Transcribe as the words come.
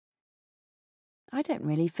I don't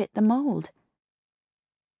really fit the mould."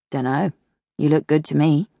 "Dunno. You look good to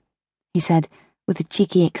me," he said, with a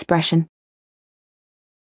cheeky expression.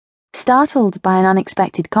 Startled by an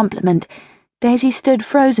unexpected compliment, Daisy stood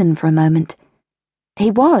frozen for a moment.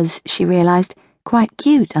 He was, she realised, quite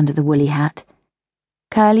cute under the woolly hat.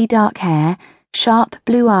 Curly dark hair, sharp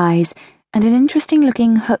blue eyes, and an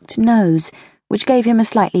interesting-looking hooked nose, which gave him a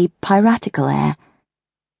slightly piratical air.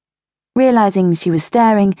 Realising she was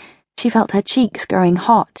staring, she felt her cheeks growing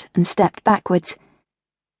hot and stepped backwards.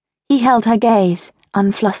 He held her gaze,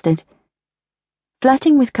 unflustered.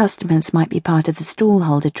 Flirting with customers might be part of the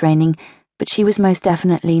stall-holder training, but she was most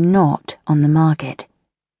definitely not on the market.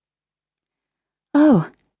 "Oh,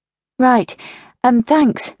 right.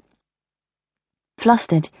 Thanks."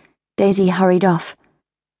 Flustered, Daisy hurried off.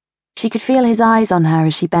 She could feel his eyes on her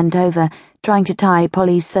as she bent over, trying to tie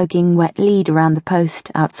Polly's soaking wet lead around the post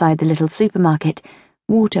outside the little supermarket,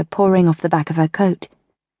 water pouring off the back of her coat.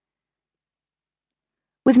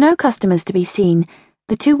 With no customers to be seen,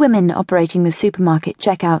 the two women operating the supermarket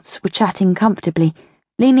checkouts were chatting comfortably,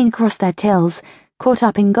 leaning across their tills, caught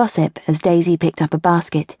up in gossip as Daisy picked up a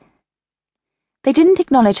basket. They didn't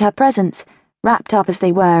acknowledge her presence, wrapped up as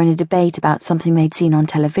they were in a debate about something they'd seen on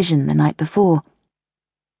television the night before.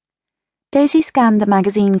 Daisy scanned the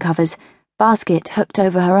magazine covers, basket hooked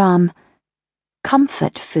over her arm.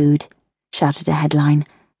 "Comfort food," shouted a headline.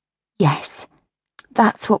 Yes,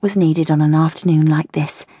 that's what was needed on an afternoon like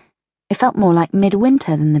this. It felt more like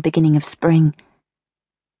midwinter than the beginning of spring.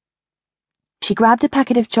 She grabbed a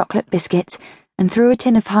packet of chocolate biscuits and threw a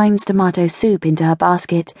tin of Heinz tomato soup into her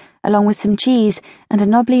basket, along with some cheese and a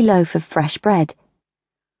knobbly loaf of fresh bread.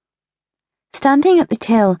 Standing at the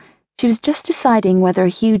till, she was just deciding whether a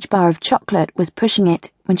huge bar of chocolate was pushing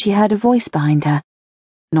it when she heard a voice behind her.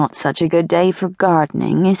 "Not such a good day for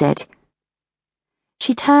gardening, is it?"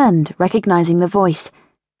 She turned, recognizing the voice.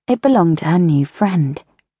 It belonged to her new friend.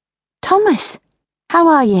 "Thomas, how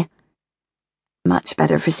are you?" "Much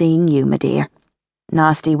better for seeing you, my dear.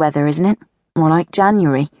 Nasty weather, isn't it? More like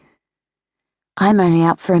January." "I'm only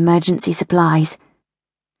out for emergency supplies."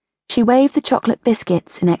 She waved the chocolate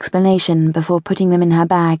biscuits in explanation before putting them in her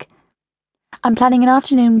bag. "I'm planning an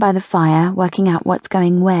afternoon by the fire, working out what's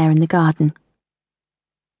going where in the garden."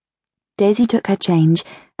 Daisy took her change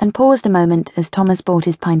and paused a moment as Thomas bought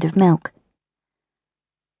his pint of milk.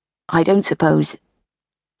 "I don't suppose...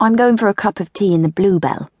 I'm going for a cup of tea in the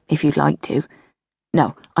Bluebell, if you'd like to.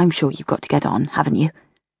 No, I'm sure you've got to get on, haven't you?"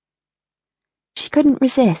 She couldn't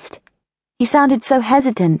resist. He sounded so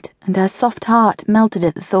hesitant, and her soft heart melted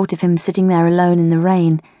at the thought of him sitting there alone in the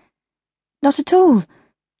rain. "Not at all.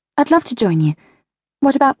 I'd love to join you.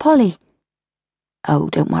 What about Polly?" "Oh,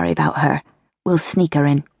 don't worry about her. We'll sneak her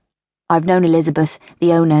in. I've known Elizabeth,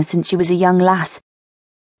 the owner, since she was a young lass.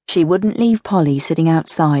 She wouldn't leave Polly sitting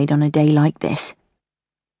outside on a day like this."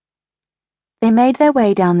 They made their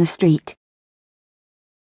way down the street.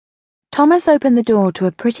 Thomas opened the door to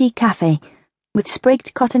a pretty cafe, with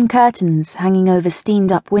sprigged cotton curtains hanging over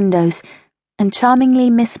steamed-up windows and charmingly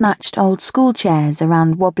mismatched old school chairs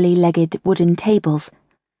around wobbly-legged wooden tables.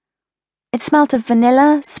 It smelt of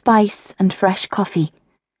vanilla, spice, and fresh coffee.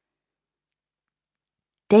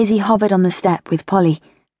 Daisy hovered on the step with Polly.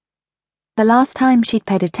 The last time she'd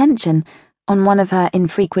paid attention, on one of her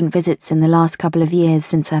infrequent visits in the last couple of years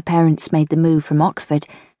since her parents made the move from Oxford,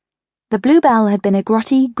 the Bluebell had been a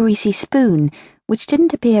grotty, greasy spoon which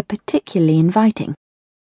didn't appear particularly inviting.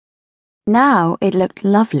 Now it looked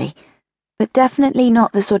lovely, but definitely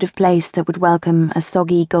not the sort of place that would welcome a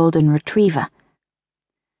soggy golden retriever.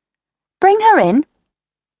 "Bring her in."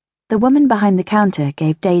 The woman behind the counter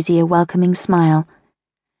gave Daisy a welcoming smile.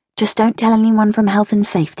 "Just don't tell anyone from Health and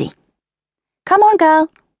Safety. Come on,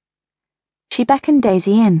 girl." She beckoned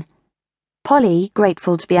Daisy in. Polly,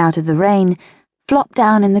 grateful to be out of the rain, flopped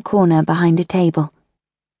down in the corner behind a table.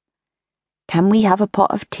 "Can we have a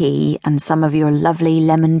pot of tea and some of your lovely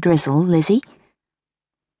lemon drizzle, Lizzie?"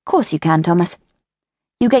 "Course you can, Thomas.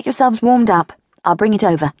 You get yourselves warmed up. I'll bring it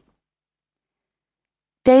over."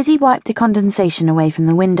 Daisy wiped the condensation away from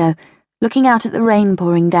the window, looking out at the rain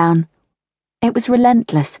pouring down. It was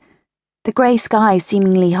relentless, the grey sky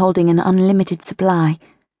seemingly holding an unlimited supply.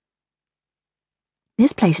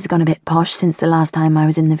 "This place has gone a bit posh since the last time I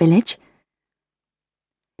was in the village."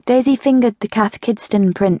 Daisy fingered the Cath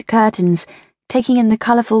Kidston print curtains, taking in the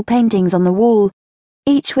colourful paintings on the wall,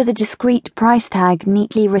 each with a discreet price tag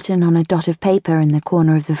neatly written on a dot of paper in the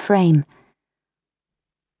corner of the frame.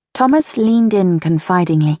 Thomas leaned in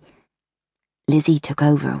confidingly. "Lizzie took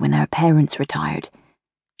over when her parents retired.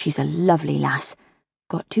 She's a lovely lass.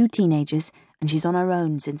 Got 2 teenagers, and she's on her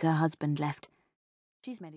own since her husband left. She's made